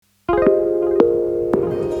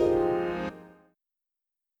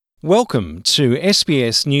Welcome to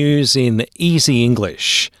SBS News in Easy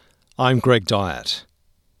English. I'm Greg Dyett.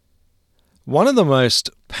 One of the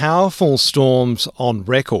most powerful storms on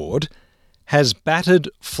record has battered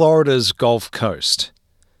Florida's Gulf Coast.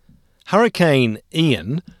 Hurricane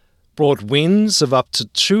Ian brought winds of up to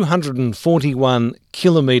 241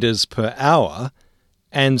 kilometres per hour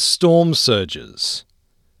and storm surges.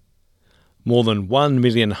 More than 1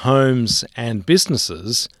 million homes and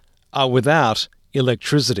businesses are without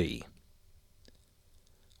electricity.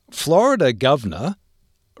 Florida Governor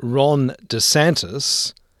Ron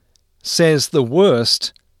DeSantis says the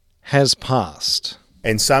worst has passed.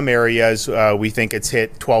 In some areas, we think it's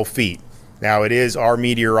hit 12 feet. Now, it is our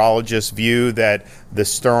meteorologists' view that the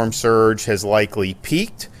storm surge has likely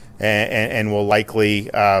peaked and will likely,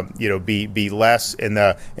 be less in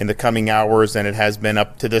the coming hours than it has been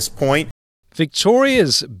up to this point.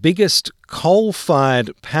 Victoria's biggest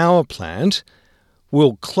coal-fired power plant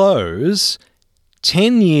will close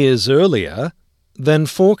 10 years earlier than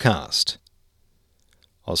forecast.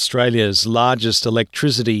 Australia's largest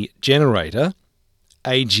electricity generator,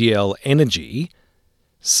 AGL Energy,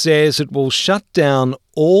 says it will shut down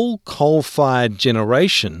all coal-fired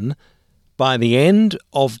generation by the end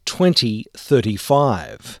of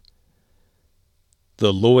 2035.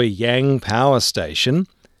 The Loy Yang Power Station,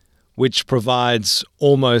 which provides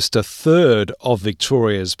almost a third of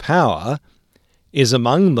Victoria's power, is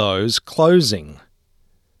among those closing.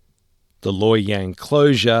 The Loy Yang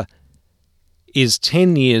closure is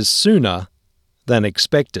 10 years sooner than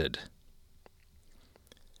expected.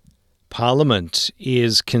 Parliament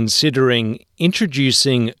is considering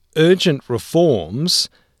introducing urgent reforms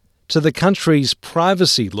to the country's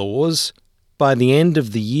privacy laws by the end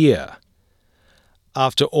of the year,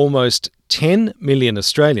 after almost 10 million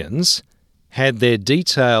Australians had their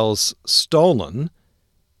details stolen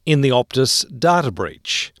in the Optus data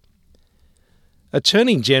breach.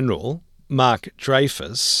 Attorney General Mark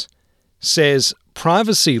Dreyfus says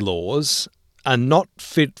privacy laws are not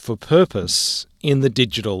fit for purpose in the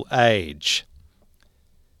digital age.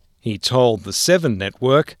 He told the Seven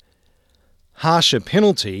Network harsher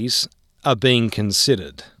penalties are being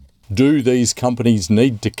considered. Do these companies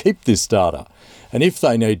need to keep this data? And if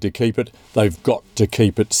they need to keep it, they've got to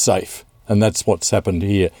keep it safe. And that's what's happened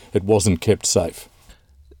here. It wasn't kept safe.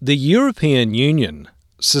 The European Union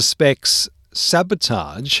suspects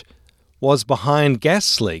sabotage was behind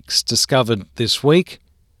gas leaks discovered this week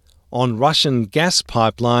on Russian gas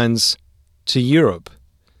pipelines to Europe.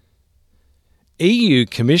 EU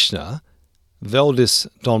Commissioner Valdis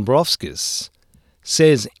Dombrovskis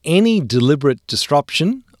says any deliberate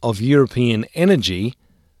disruption of European energy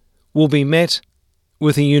will be met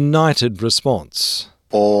with a united response.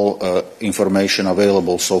 All information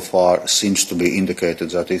available so far seems to be indicated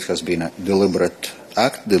that it has been a deliberate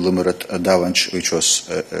act, deliberate damage which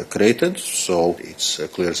was created. So it's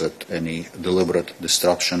clear that any deliberate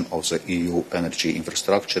disruption of the EU energy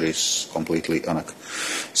infrastructure is completely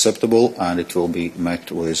unacceptable, and it will be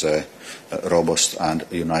met with a robust and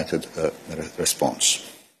united response.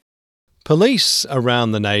 Police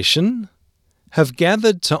around the nation have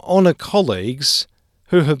gathered to honour colleagues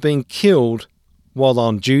who have been killed while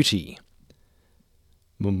on duty.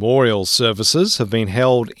 Memorial services have been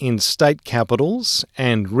held in state capitals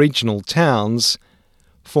and regional towns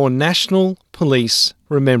for National Police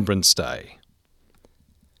Remembrance Day.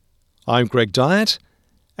 I'm Greg Dyett,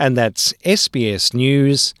 and that's SBS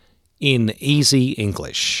News in Easy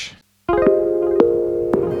English.